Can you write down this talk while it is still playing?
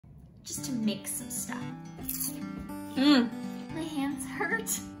just to make some stuff. My hands hurt.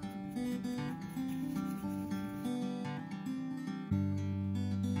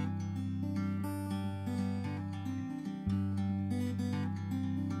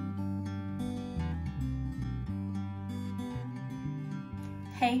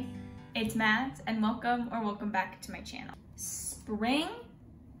 Hey, it's Mads and welcome back to my channel. Spring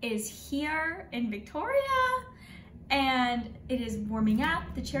is here in Victoria and it is warming up.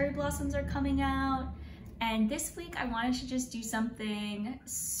 The cherry blossoms are coming out. And this week I wanted to just do something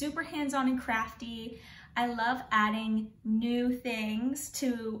super hands-on and crafty. I love adding new things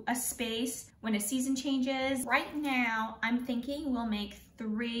to a space when a season changes. Right now, I'm thinking we'll make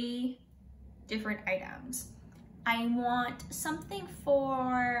 3 different items. I want something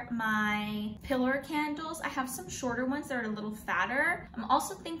for my pillar candles. I have some shorter ones that are a little fatter. I'm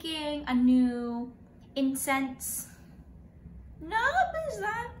also thinking a new incense nub, is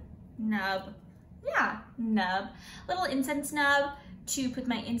that? Nub. Yeah, nub. Little incense nub to put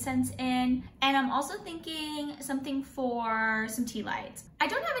my incense in. And I'm also thinking something for some tea lights. I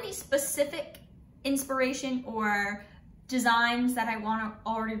don't have any specific inspiration or designs that I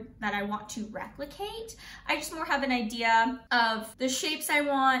want to replicate. I just more have an idea of the shapes I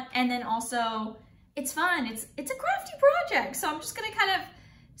want, and then also it's fun. It's a crafty project. So I'm just gonna kind of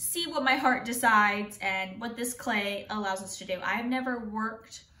see what my heart decides and what this clay allows us to do. I've never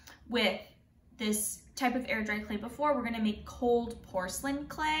worked with this type of air dry clay before. We're gonna make cold porcelain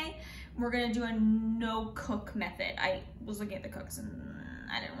clay. We're gonna do a no cook method. I was looking at the cooks and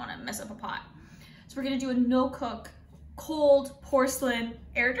I didn't wanna mess up a pot. So we're gonna do a no cook cold porcelain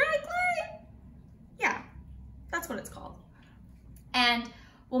air dry clay. Yeah, that's what it's called. And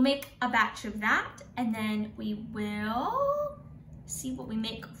we'll make a batch of that and then we will see what we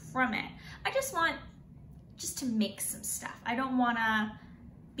make from it. I just want to make some stuff. I don't wanna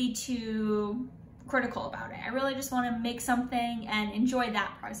be too critical about it. I really just wanna make something and enjoy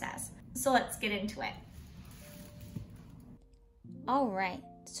that process. So let's get into it. All right.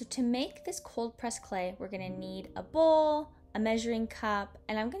 So to make this cold pressed clay, we're gonna need a bowl, a measuring cup,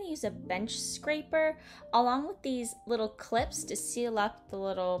 and I'm gonna use a bench scraper along with these little clips to seal up the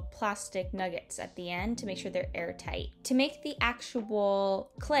little plastic nuggets at the end to make sure they're airtight. To make the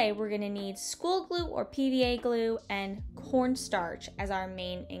actual clay, we're gonna need school glue or PVA glue and cornstarch as our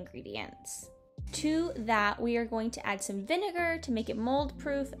main ingredients. To that, we are going to add some vinegar to make it mold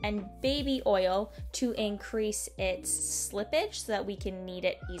proof and baby oil to increase its slippage so that we can knead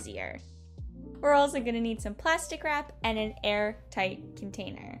it easier. We're also going to need some plastic wrap and an airtight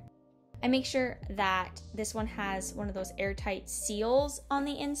container. I make sure that this one has one of those airtight seals on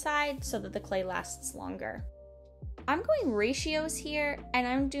the inside so that the clay lasts longer. I'm going ratios here and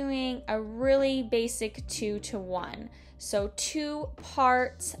I'm doing a really basic 2-to-1. So 2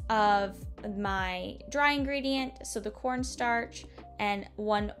 parts of my dry ingredient, so the cornstarch, and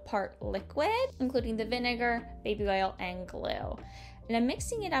 1 part liquid, including the vinegar, baby oil, and glue. And I'm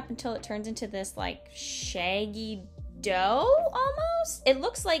mixing it up until it turns into this like shaggy dough almost. It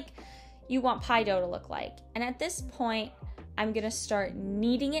looks like you want pie dough to look like. And at this point, I'm gonna start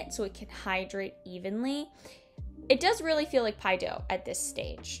kneading it so it can hydrate evenly. It does really feel like pie dough at this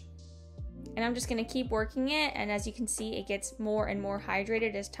stage. And I'm just gonna keep working it, and as you can see, it gets more and more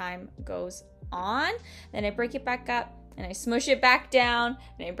hydrated as time goes on. Then I break it back up, and I smush it back down,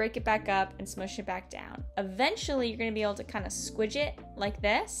 and I break it back up and smush it back down. Eventually, you're gonna be able to kind of squidge it like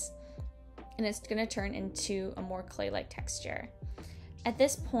this, and it's gonna turn into a more clay-like texture. At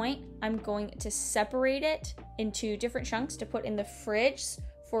this point, I'm going to separate it into different chunks to put in the fridge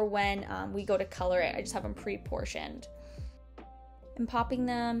for when we go to color it. I just have them pre-portioned. I'm popping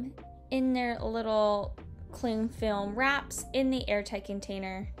them in their little cling film wraps in the airtight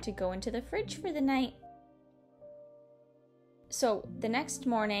container to go into the fridge for the night. So the next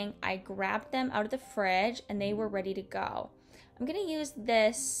morning, I grabbed them out of the fridge and they were ready to go. I'm gonna use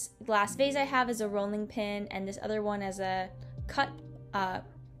this glass vase I have as a rolling pin and this other one as a cut,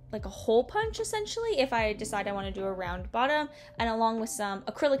 like a hole punch essentially, if I decide I want to do a round bottom, and along with some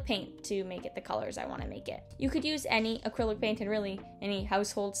acrylic paint to make it the colors I want to make it. You could use any acrylic paint and really any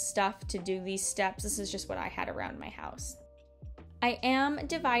household stuff to do these steps. This is just what I had around my house. I am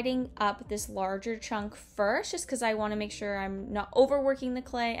dividing up this larger chunk first just because I want to make sure I'm not overworking the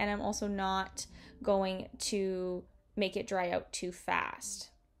clay and I'm also not going to make it dry out too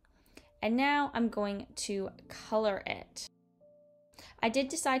fast. And now I'm going to color it. I did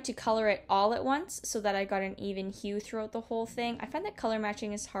decide to color it all at once so that I got an even hue throughout the whole thing. I find that color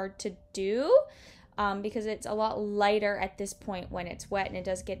matching is hard to do because it's a lot lighter at this point when it's wet, and it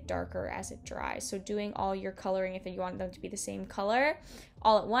does get darker as it dries. So doing all your coloring, if you want them to be the same color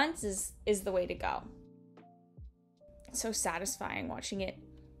all at once, is the way to go. It's so satisfying watching it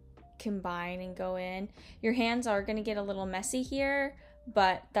combine and go in. Your hands are going to get a little messy here,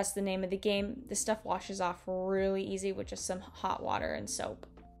 but that's the name of the game. This stuff washes off really easy with just some hot water and soap.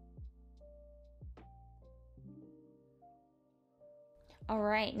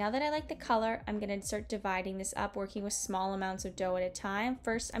 Alright, now that I like the color, I'm going to start dividing this up, working with small amounts of dough at a time.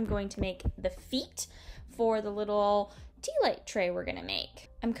 First, I'm going to make the feet for the little tea light tray we're going to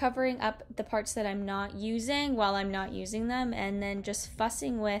make. I'm covering up the parts that I'm not using while I'm not using them, and then just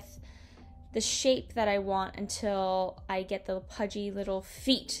fussing with the shape that I want until I get the pudgy little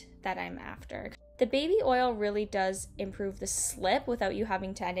feet that I'm after. The baby oil really does improve the slip without you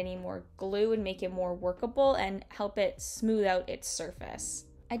having to add any more glue, and make it more workable and help it smooth out its surface.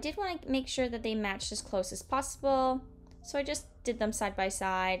 I did want to make sure that they matched as close as possible, so I just did them side by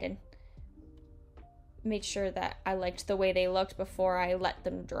side and made sure that I liked the way they looked before I let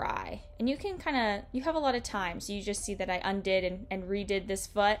them dry. And you can you have a lot of time, so you just see that I undid and redid this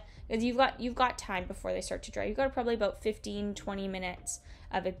foot, because you've got time before they start to dry. You've got probably about 15-20 minutes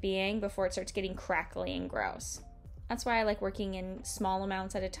of it being before it starts getting crackly and gross. That's why I like working in small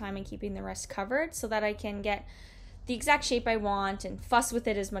amounts at a time and keeping the rest covered, so that I can get the exact shape I want and fuss with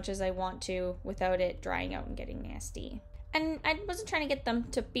it as much as I want to without it drying out and getting nasty. And I wasn't trying to get them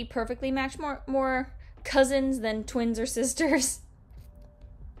to be perfectly matched, more cousins than twins or sisters.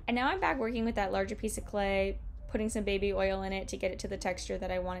 And now I'm back working with that larger piece of clay, putting some baby oil in it to get it to the texture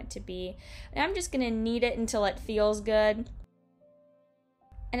that I want it to be. And I'm just going to knead it until it feels good.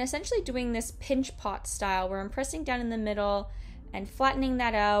 And essentially doing this pinch pot style where I'm pressing down in the middle and flattening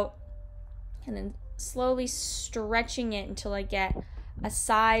that out, and then slowly stretching it until I get a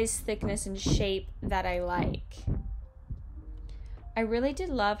size, thickness, and shape that I like. I really did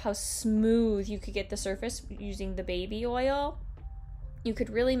love how smooth you could get the surface using the baby oil. You could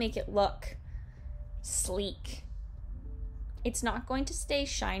really make it look sleek. It's not going to stay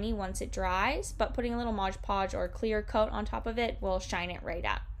shiny once it dries, but putting a little Mod Podge or clear coat on top of it will shine it right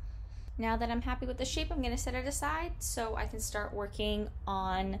up. Now that I'm happy with the shape, I'm going to set it aside so I can start working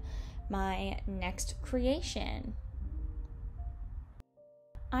on my next creation.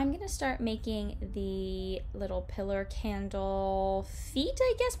 I'm going to start making the little pillar candle feet,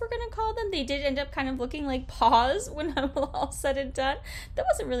 I guess we're going to call them. They did end up kind of looking like paws when I'm all said and done. That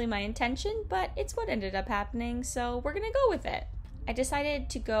wasn't really my intention, but it's what ended up happening, so we're going to go with it. I decided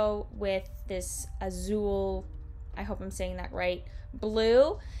to go with this azul, I hope I'm saying that right,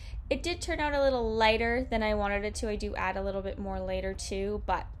 blue. It did turn out a little lighter than I wanted it to. I do add a little bit more later too,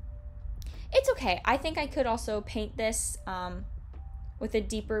 but it's okay. I think I could also paint this with a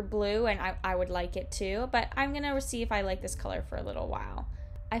deeper blue, and I would like it too, but I'm gonna see if I like this color for a little while.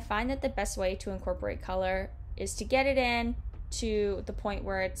 I find that the best way to incorporate color is to get it in to the point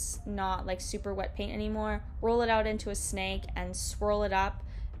where it's not like super wet paint anymore, roll it out into a snake and swirl it up,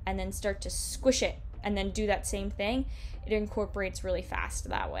 and then start to squish it, and then do that same thing. It incorporates really fast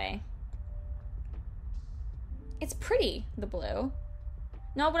that way. It's pretty, the blue.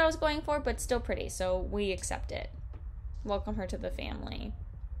 Not what I was going for, but still pretty, so we accept it. Welcome her to the family.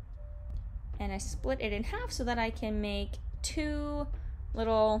 And I split it in half so that I can make 2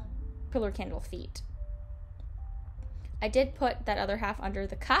 little pillar candle feet. I did put that other half under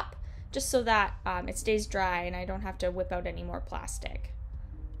the cup just so that it stays dry and I don't have to whip out any more plastic.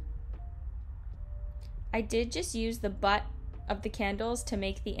 I did just use the butt of the candles to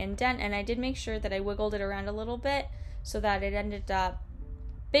make the indent, and I did make sure that I wiggled it around a little bit so that it ended up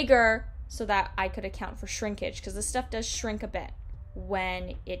bigger, so that I could account for shrinkage, because the stuff does shrink a bit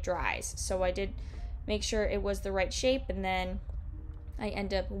when it dries. So I did make sure it was the right shape, and then I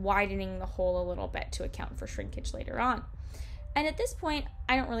end up widening the hole a little bit to account for shrinkage later on. And at this point,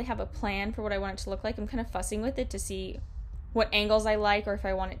 I don't really have a plan for what I want it to look like. I'm kind of fussing with it to see what angles I like or if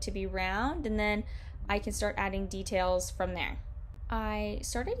I want it to be round, and then I can start adding details from there. I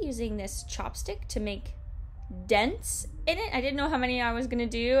started using this chopstick to make dents in it. I didn't know how many I was going to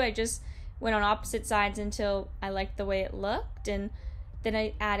do. I just went on opposite sides until I liked the way it looked, and then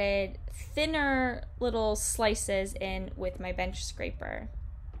I added thinner little slices in with my bench scraper.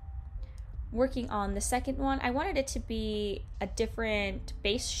 Working on the second one, I wanted it to be a different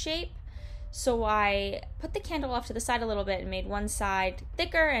base shape, so I put the candle off to the side a little bit and made one side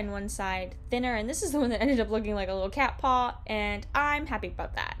thicker and one side thinner, and this is the one that ended up looking like a little cat paw, and I'm happy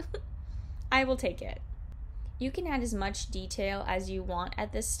about that. I will take it. You can add as much detail as you want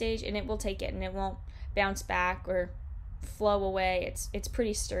at this stage, and it will take it, and it won't bounce back or flow away. It's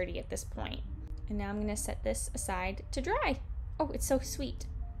pretty sturdy at this point. And now I'm gonna set this aside to dry. Oh, it's so sweet.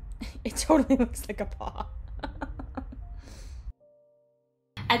 It totally looks like a paw.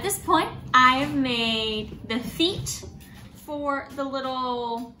 At this point, I've made the feet for the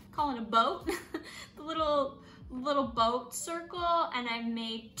little, call it a boat, the little boat circle, and I've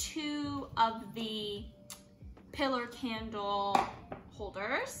made 2 of the pillar candle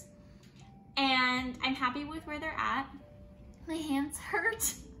holders. And I'm happy with where they're at. My hands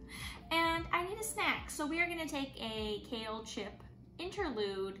hurt and I need a snack. So we are gonna take a kale chip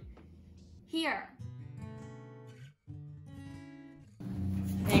interlude here.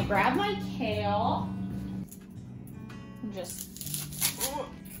 I grab my kale and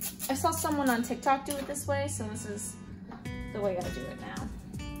I saw someone on TikTok do it this way, so this is the way I do it now.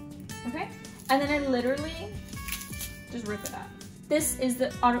 Okay? And then I literally just rip it up. This is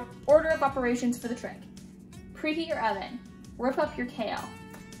the order of operations for the trick. Preheat your oven, rip up your kale,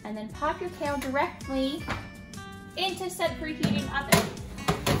 and then pop your kale directly into said preheating oven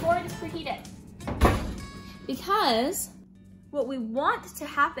before it is preheated. Because what we want to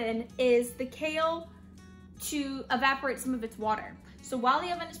happen is the kale to evaporate some of its water. So while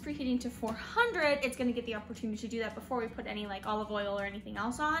the oven is preheating to 400, it's gonna get the opportunity to do that before we put any like olive oil or anything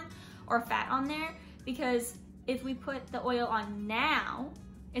else on, or fat on there, because if we put the oil on now,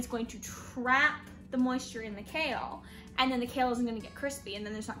 it's going to trap the moisture in the kale, and then the kale isn't gonna get crispy, and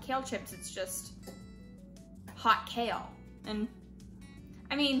then there's not kale chips, it's just hot kale. And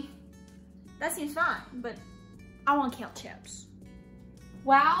I mean, that seems fine, but I want kale chips.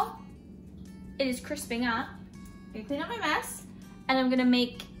 While it is crisping up, I'm gonna clean up my mess, and I'm gonna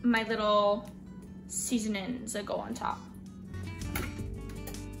make my little seasonings that go on top.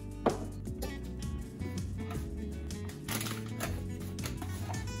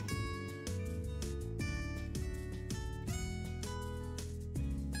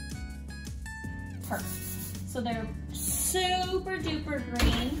 Perfect. So they're super duper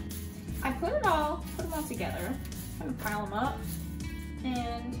green. I put them all together. I'm gonna pile them up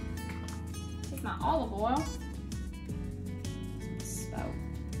and take my olive oil.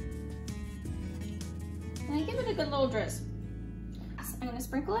 And I give it a good little drizzle. I'm gonna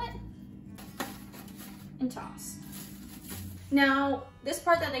sprinkle it and toss. Now, this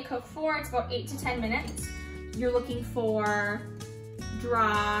part that they cook for, it's about 8 to 10 minutes. You're looking for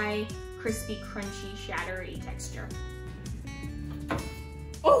dry, crispy, crunchy, shattery texture.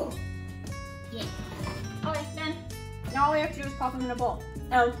 Oh! Yeah. Okay, then, now all we have to do is pop them in a bowl.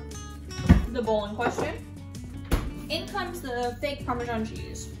 Now, the bowl in question, in comes the fake Parmesan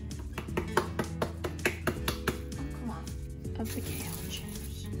cheese. Of the kale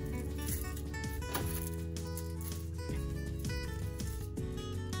chips.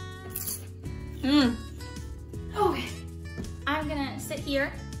 Okay, I'm gonna sit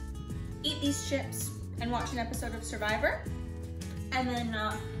here, eat these chips, and watch an episode of Survivor, and then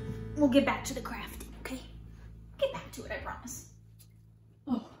we'll get back to the crafting, okay? Get back to it, I promise.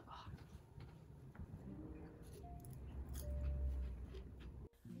 Oh.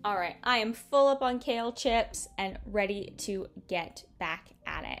 All right, I am full up on kale chips and ready to get back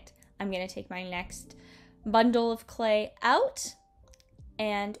at it. I'm gonna take my next bundle of clay out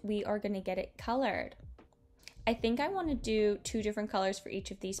and we are gonna get it colored. I think I wanna do 2 different colors for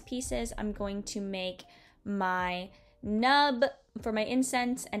each of these pieces. I'm going to make my nub for my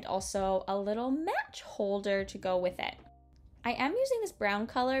incense and also a little match holder to go with it. I am using this brown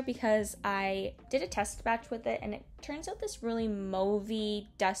color because I did a test batch with it and it turns out this really mauvey,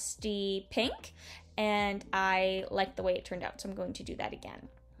 dusty pink, and I like the way it turned out, so I'm going to do that again.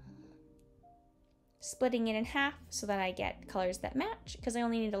 Splitting it in half so that I get colors that match, because I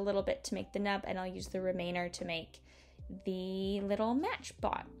only need a little bit to make the nub, and I'll use the remainder to make the little match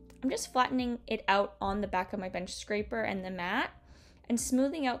bot. I'm just flattening it out on the back of my bench scraper and the mat, and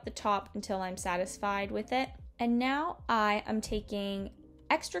smoothing out the top until I'm satisfied with it. And now I am taking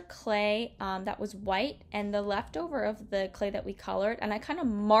extra clay that was white and the leftover of the clay that we colored, and I kind of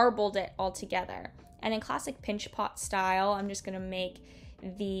marbled it all together. And in classic pinch pot style, I'm just gonna make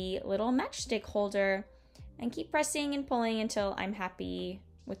the little matchstick holder and keep pressing and pulling until I'm happy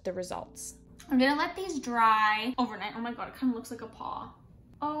with the results. I'm gonna let these dry overnight. Oh my God, it kind of looks like a paw.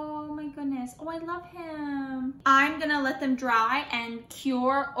 Oh my goodness, oh I love him. I'm gonna let them dry and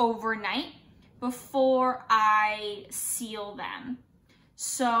cure overnight before I seal them.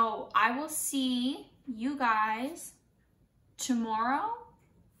 So I will see you guys tomorrow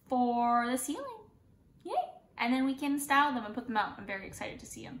for the sealing. Yay! And then we can style them and put them out. I'm very excited to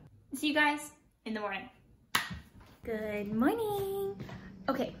see them. See you guys in the morning. Good morning.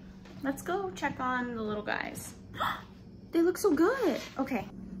 Okay, let's go check on the little guys. They look so good. Okay,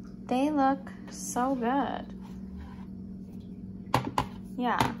 they look so good.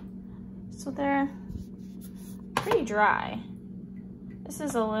 Yeah, so they're pretty dry. This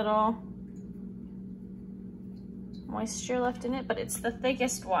is a little moisture left in it, but it's the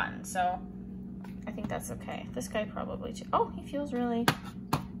thickest one, so I think that's okay. This guy probably too. Oh, he feels really,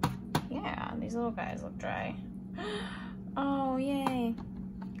 yeah, these little guys look dry. Oh, yay.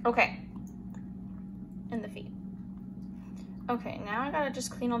 Okay, and the feet. Okay, now I gotta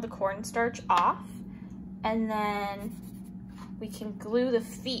just clean all the cornstarch off, and then we can glue the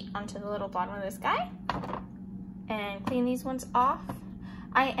feet onto the little bottom of this guy and clean these ones off.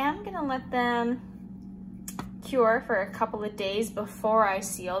 I am gonna let them cure for a couple of days before I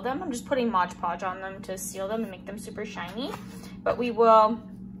seal them. I'm just putting Mod Podge on them to seal them and make them super shiny, but we will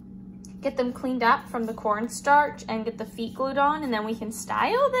get them cleaned up from the cornstarch and get the feet glued on, and then we can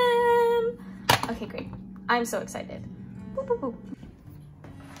style them. Okay, great. I'm so excited. Boop, boop, boop.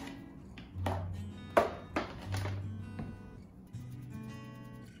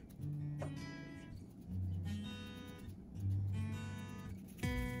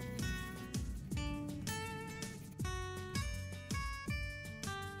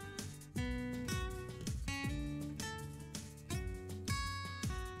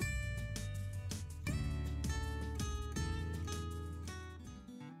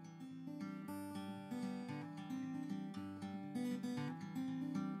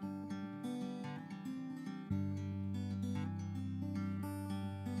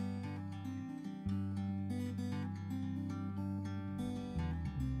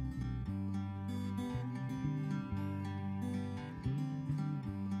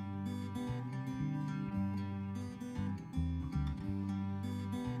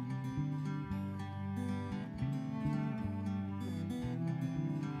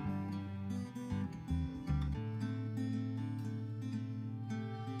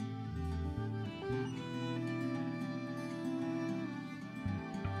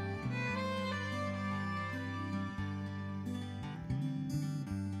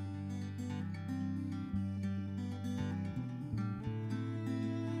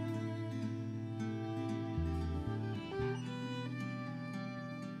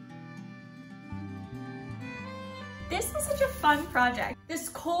 This was such a fun project. This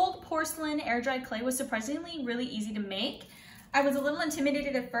cold porcelain air dried clay was surprisingly really easy to make. I was a little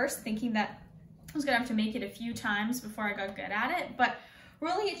intimidated at first, thinking that I was gonna have to make it a few times before I got good at it, but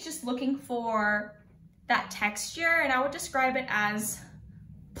really it's just looking for that texture, and I would describe it as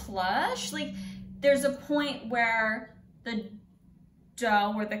plush. Like, there's a point where the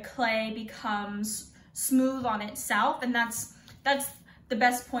dough or the clay becomes smooth on itself, and that's the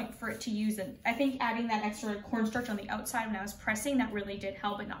best point for it to use. And I think adding that extra cornstarch on the outside when I was pressing, that really did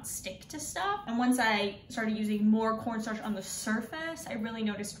help it not stick to stuff. And once I started using more cornstarch on the surface, I really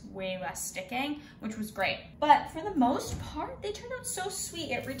noticed way less sticking, which was great. But for the most part, they turned out so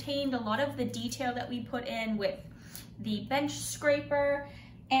sweet. It retained a lot of the detail that we put in with the bench scraper,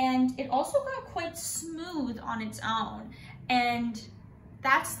 and it also got quite smooth on its own. And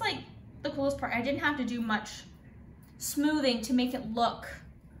that's like the coolest part. I didn't have to do much smoothing to make it look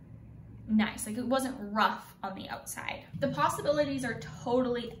nice. Like, it wasn't rough on the outside. The possibilities are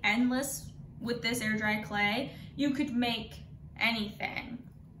totally endless with this air dry clay. You could make anything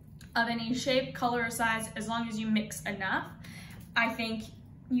of any shape, color, or size, as long as you mix enough. I think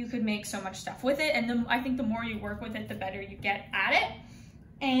you could make so much stuff with it, and I think the more you work with it, the better you get at it.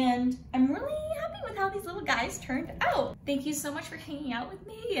 And I'm really happy with how these little guys turned out. Thank you so much for hanging out with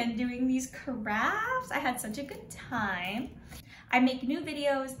me and doing these crafts. I had such a good time. I make new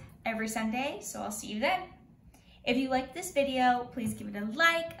videos every Sunday, so I'll see you then. If you liked this video, please give it a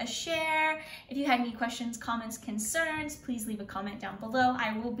like, a share. If you had any questions, comments, concerns, please leave a comment down below.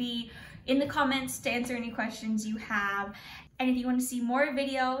 I will be in the comments to answer any questions you have. And if you want to see more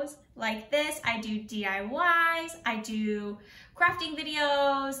videos like this, I do DIYs, I do crafting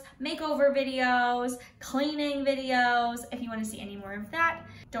videos, makeover videos, cleaning videos. If you want to see any more of that,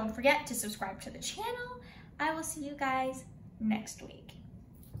 don't forget to subscribe to the channel. I will see you guys next week.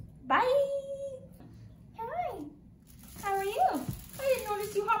 Bye. Hi. How are you? I didn't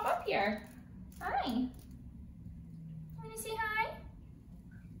notice you hop up here. Hi. Want to say hi?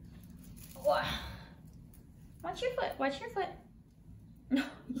 Wow. Watch your foot. Watch your foot. No.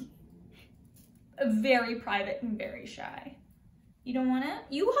 Very private and very shy. You don't want to?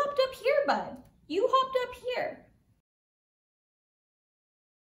 You hopped up here, bud. You hopped up here.